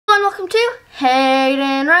welcome to Hayden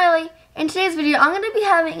and Rylee. In today's video, I'm going to be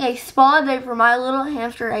having a spa day for my little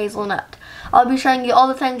hamster Hazelnut. I'll be showing you all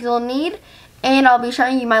the things you'll need, and I'll be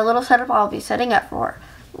showing you my little setup I'll be setting up for her.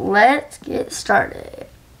 Let's get started.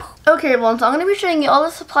 Okay, everyone, so I'm going to be showing you all the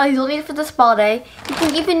supplies you'll need for the spa day. You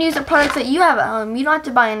can even use the products that you have at home. You don't have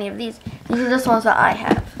to buy any of these. These are just ones that I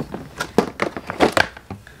have.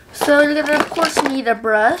 So you're going to, of course, need a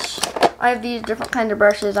brush. I have these different kind of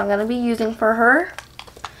brushes I'm going to be using for her.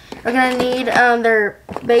 You're going to need their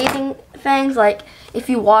bathing things, like if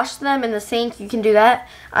you wash them in the sink, you can do that.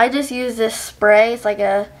 I just use this spray. It's like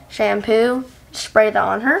a shampoo. Spray that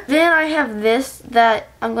on her. Then I have this that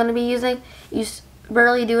I'm going to be using. You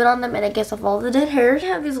barely do it on them and it gets off all the dead hairs. I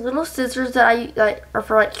have these little scissors that are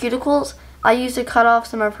for like cuticles. I use to cut off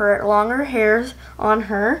some of her longer hairs on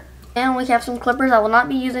her. And we have some clippers. I will not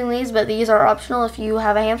be using these, but these are optional if you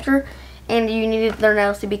have a hamster and you need their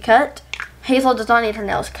nails to be cut. Hazel does not need her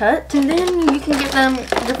nails cut. And then you can get them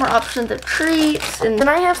different options of treats. And then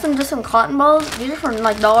I have just some cotton balls. These are from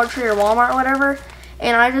like Dollar Tree or Walmart or whatever.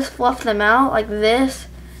 And I just fluff them out like this.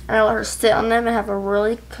 And I let her sit on them and have a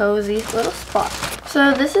really cozy little spot.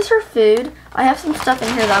 So this is her food. I have some stuff in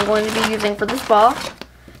here that I'm going to be using for the spa.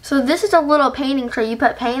 So this is a little painting tray. You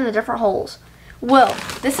put paint in the different holes. Well,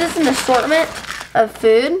 this is an assortment of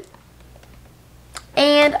food.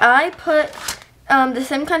 And I put the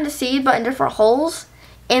same kind of seed but in different holes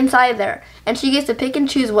inside there. And she gets to pick and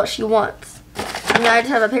choose what she wants. And I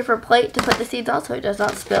just have a paper plate to put the seeds on so it does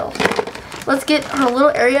not spill. Let's get her little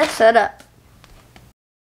area set up.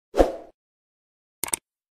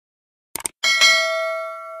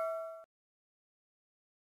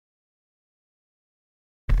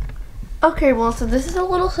 Okay, well, so this is a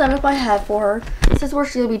little setup I have for her. This is where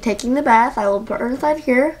she'll be taking the bath. I will put her inside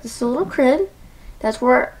here. This is a little crib. That's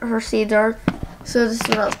where her seeds are. So this is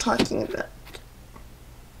what I was talking about.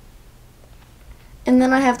 And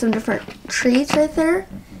then I have some different treats right there.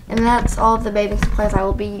 And that's all of the bathing supplies I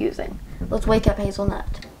will be using. Let's wake up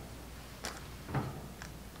Hazelnut.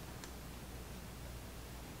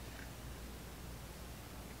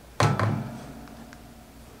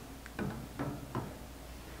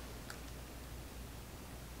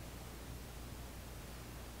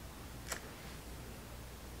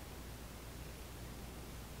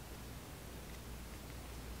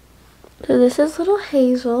 So this is little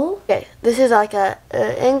Hazel. Okay, this is like an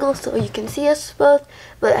angle so you can see us both.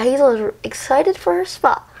 But Hazel is excited for her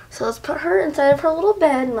spa. So let's put her inside of her little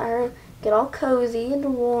bed and let her get all cozy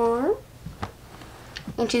and warm.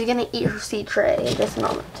 And she's going to eat her seed tray in this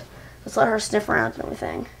moment. Let's let her sniff around and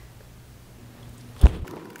everything.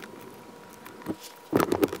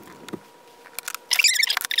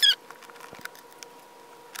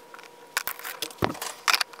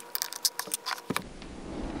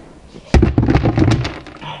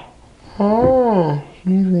 Ah,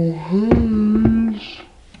 little Haze.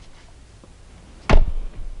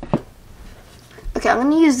 Okay, I'm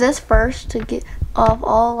going to use this first to get off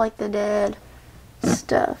all like the dead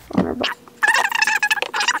stuff on her body.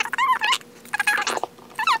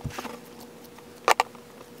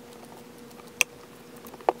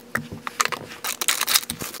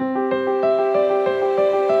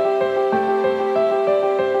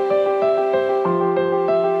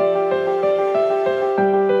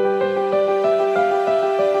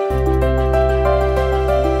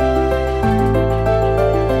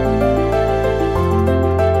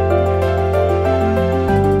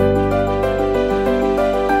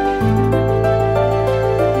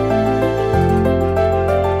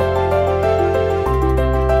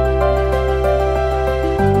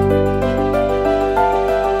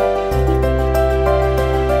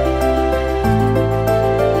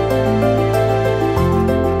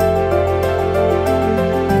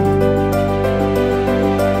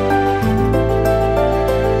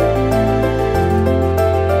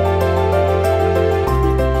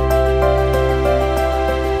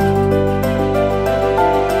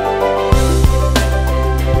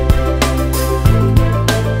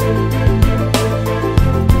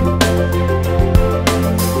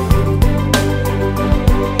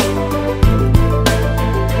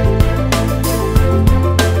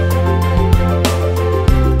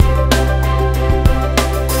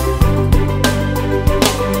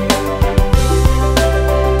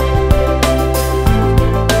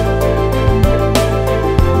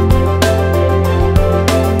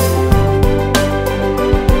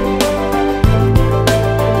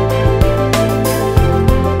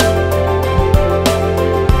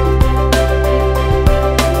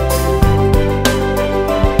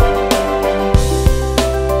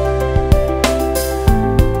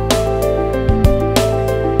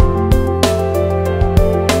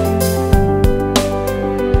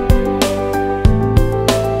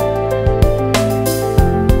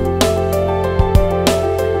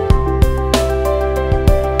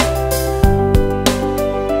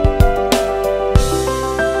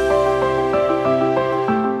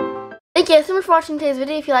 guys so much for watching today's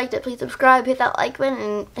video. If you liked it, please subscribe, hit that like button,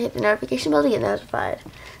 and hit the notification bell to get notified.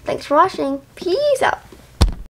 Thanks for watching. Peace out.